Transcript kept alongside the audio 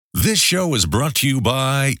This show is brought to you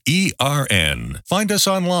by ERN. Find us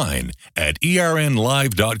online at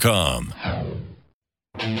ernlive.com.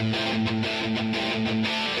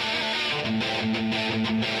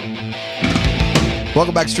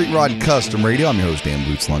 Welcome back to Street Rod Custom Radio. I'm your host, Dan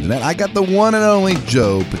Boots Londonette. I got the one and only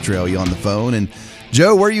Joe Petralia on the phone. And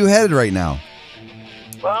Joe, where are you headed right now?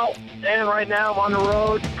 Well, Dan, right now I'm on the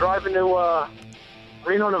road driving to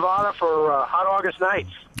Reno, Nevada for Hot August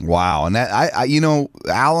Nights. Wow. And that,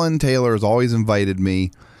 Alan Taylor has always invited me,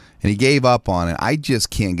 and he gave up on it. I just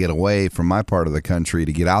can't get away from my part of the country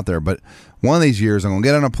to get out there. But one of these years, I'm going to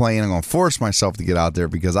get on a plane. I'm going to force myself to get out there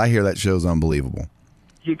because I hear that show's unbelievable.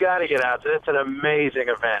 You got to get out there. It's an amazing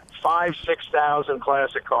event. 6,000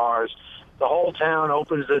 classic cars. The whole town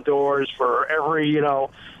opens the doors for every,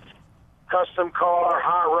 custom car,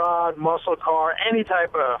 hot rod, muscle car, any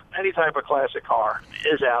type of classic car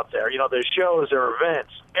is out there. There's shows, there are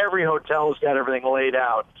events. Every hotel's got everything laid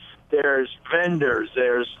out. There's vendors.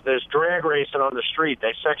 There's drag racing on the street.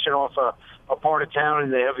 They section off a part of town,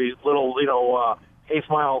 and they have these little,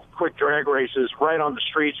 eighth-mile quick drag races right on the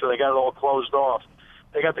streets where they got it all closed off.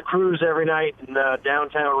 They got the cruise every night in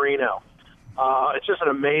downtown Reno. It's just an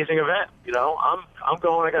amazing event. I'm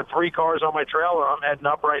going. I got 3 cars on my trailer. I'm heading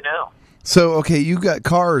up right now. So, okay, you got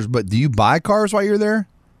cars, but do you buy cars while you're there?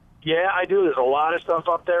 Yeah, I do. There's a lot of stuff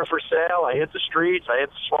up there for sale. I hit the streets. I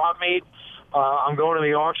hit the swap meet. I'm going to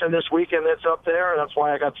the auction this weekend that's up there. That's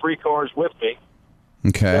why I got 3 cars with me.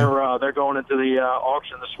 Okay. They're going into the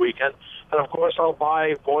auction this weekend. And, of course, I'll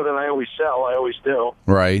buy more than I always sell. I always do.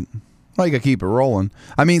 Right. Well, you got to keep it rolling.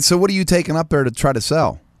 I mean, so what are you taking up there to try to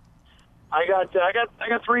sell? I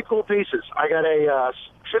got 3 cool pieces. I got a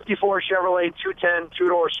 54 Chevrolet 210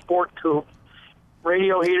 two-door sport coupe,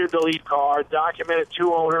 radio heated delete car, documented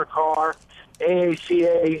 2-owner car,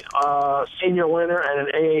 AACA senior winner, and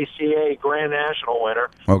an AACA Grand National winner.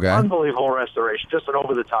 Okay. Unbelievable restoration, just an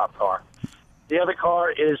over-the-top car. The other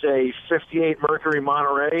car is a 58 Mercury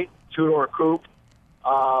Monterey 2-door coupe.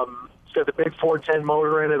 It's got the big 410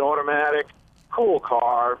 motor in it, automatic, cool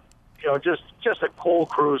car. Just a cool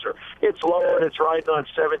cruiser. It's lowered. It's riding on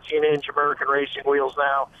 17-inch American racing wheels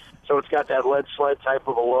now, so it's got that lead sled type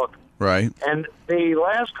of a look. Right. And the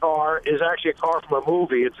last car is actually a car from a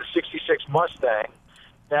movie. It's a 66 Mustang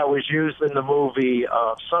that was used in the movie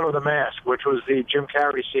Son of the Mask, which was the Jim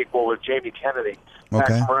Carrey sequel with Jamie Kennedy back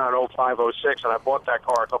from around 05, 06, and I bought that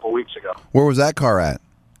car a couple weeks ago. Where was that car at?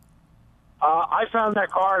 I found that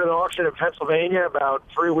car at an auction in Pennsylvania about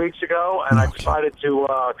 3 weeks ago, and I decided to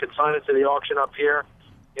consign it to the auction up here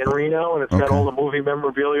in Reno, and it's got all the movie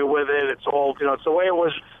memorabilia with it. It's all, it's the way it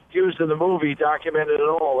was used in the movie, documented and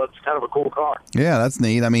all. It's kind of a cool car. Yeah, that's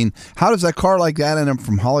neat. I mean, how does that car like that end up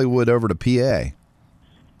from Hollywood over to PA?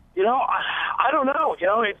 I don't know.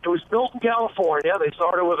 It was built in California. They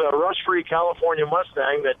started with a rust-free California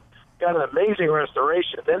Mustang that got an amazing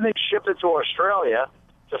restoration. Then they shipped it to Australia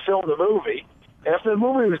to film the movie. After the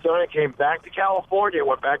movie was done, it came back to California,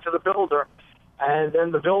 went back to the builder, and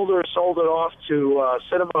then the builder sold it off to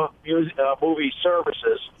Cinema Movie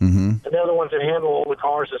Services. Mm-hmm. And they're the ones that handle all the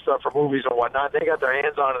cars and stuff for movies and whatnot. They got their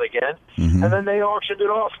hands on it again, and then they auctioned it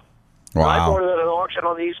off. Wow. I bought it at an auction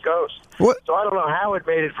on the East Coast. What? So I don't know how it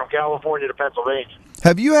made it from California to Pennsylvania.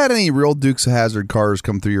 Have you had any real Dukes of Hazzard cars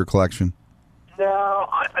come through your collection? No,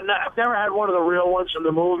 I've never had one of the real ones from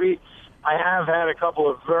the movie. I have had a couple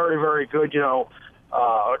of very, very good,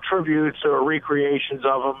 tributes or recreations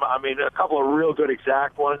of them. I mean, a couple of real good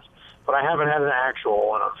exact ones, but I haven't had an actual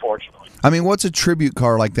one, unfortunately. I mean, what's a tribute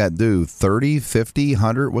car like that do? 30, 50,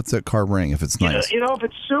 100? What's that car bring if it's nice? If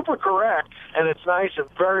it's super correct and it's nice and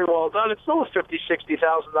very well done, it's still a $50,000,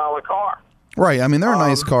 $60,000 car. Right. I mean, they're a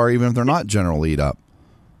nice car even if they're not general lead up.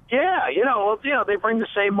 Yeah, they bring the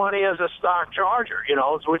same money as a stock Charger,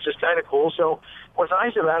 which is kind of cool. So what's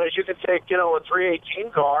nice about it is you can take, a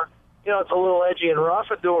 318 car, it's a little edgy and rough,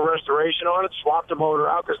 and do a restoration on it, swap the motor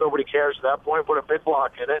out because nobody cares at that point, put a big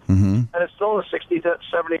block in it, and it's still a 60 to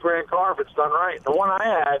 70 grand car if it's done right. The one I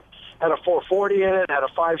had a 440 in it, had a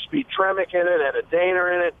 5-speed Tremec in it, had a Dana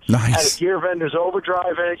in it, had a Gear Vendors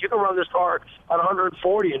overdrive in it. You can run this car at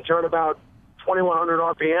 140 and turn about 2,100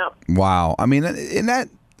 RPM. Wow. I mean,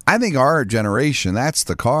 I think our generation, that's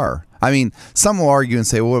the car. I mean, some will argue and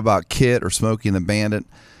say, well, what about Kit or Smokey and the Bandit?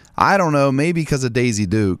 I don't know, maybe because of Daisy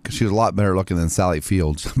Duke. She was a lot better looking than Sally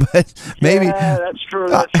Fields. But maybe. Yeah, that's true.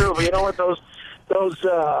 That's true. But you know what? Those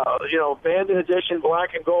Bandit Edition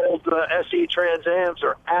black and gold SE Trans Ams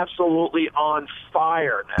are absolutely on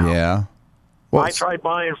fire now. Yeah. Well, I tried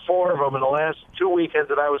buying 4 of them in the last 2 weekends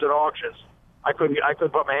that I was at auctions. I couldn't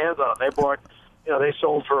put my hands on them. They brought they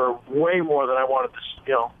sold for way more than I wanted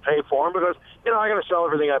to, pay for them because, I got to sell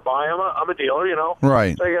everything I buy. I'm a dealer,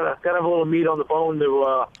 Right. So I got to have a little meat on the bone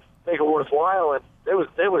to make it worthwhile. And there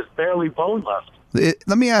was barely bone left.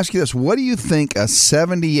 Let me ask you this. What do you think a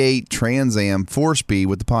 78 Trans Am 4-speed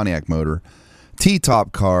with the Pontiac motor,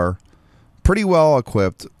 T-top car, pretty well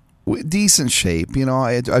equipped, decent shape,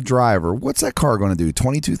 a driver, what's that car going to do?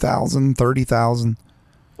 22,000, 30,000?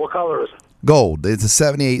 What color is it? Gold. It's a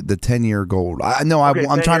 78, the 10-year gold. I'm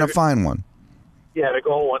trying to find one. Yeah, the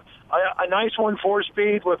gold one. A nice one,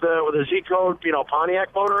 4-speed with a Z-code,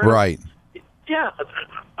 Pontiac motor in it. Right. Yeah,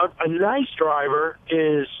 a nice driver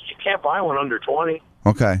is you can't buy one under 20.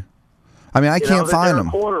 Okay. I mean, I can't find them.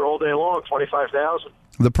 They're a quarter all day long, 25,000.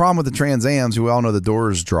 The problem with the Trans Ams, we all know the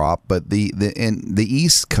doors drop, but the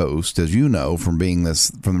East Coast, as you know from being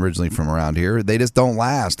originally from around here, they just don't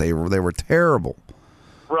last. They were terrible.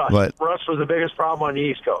 Rust was the biggest problem on the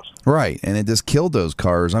East Coast. Right, and it just killed those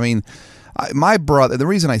cars. I mean, my brother, the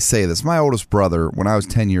reason I say this, my oldest brother, when I was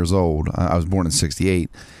 10 years old, I was born in 68,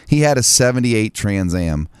 he had a 78 Trans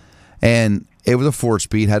Am, and it was a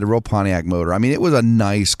 4-speed, had a real Pontiac motor. I mean, it was a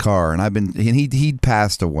nice car, and he'd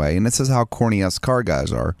passed away, and this is how corny us car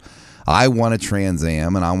guys are. I want a Trans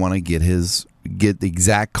Am, and I want to get the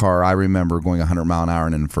exact car I remember going 100 mile an hour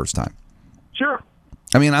in the first time. Sure.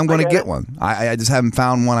 I mean, I'm going to get one. I just haven't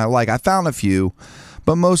found one I like. I found a few,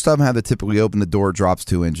 but most of them have the typically open the door, drops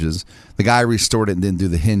 2 inches. The guy restored it and didn't do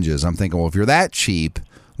the hinges. I'm thinking, well, if you're that cheap,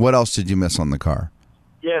 what else did you miss on the car?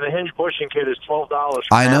 Yeah, the hinge bushing kit is $12 for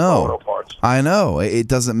I know. auto parts. I know. It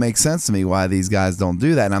doesn't make sense to me why these guys don't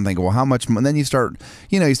do that. And I'm thinking, well, how much? And then you start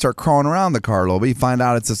crawling around the car a little bit. You find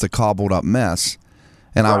out it's just a cobbled up mess.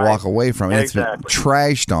 And I walk away from it. Exactly. It's been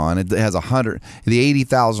trashed on. It has 100. The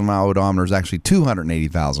 80,000 mile odometer is actually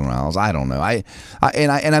 280,000 miles. I don't know.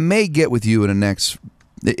 I may get with you in the next.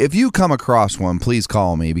 If you come across one, please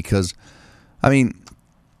call me because, I mean,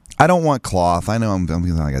 I don't want cloth. I know I'm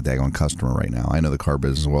like a daggone customer right now. I know the car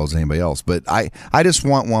business as well as anybody else, but I just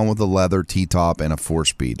want one with a leather T-top and a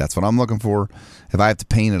 4-speed. That's what I'm looking for. If I have to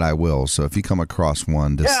paint it, I will. So if you come across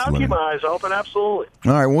one, just I'll keep my eyes open. Absolutely.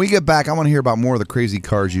 All right. When we get back, I want to hear about more of the crazy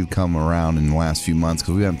cars you've come around in the last few months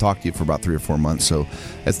because we haven't talked to you for about 3 or 4 months. So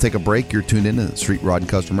let's take a break. You're tuned in to Street Rod and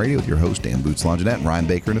Custom Radio with your host, Dan Boots Longinette, and Ryan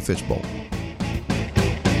Baker in a Fishbowl.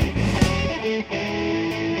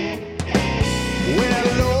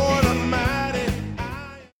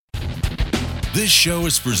 This show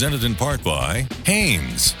is presented in part by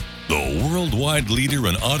Haynes, the worldwide leader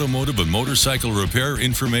in automotive and motorcycle repair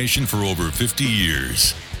information for over 50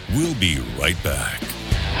 years. We'll be right back.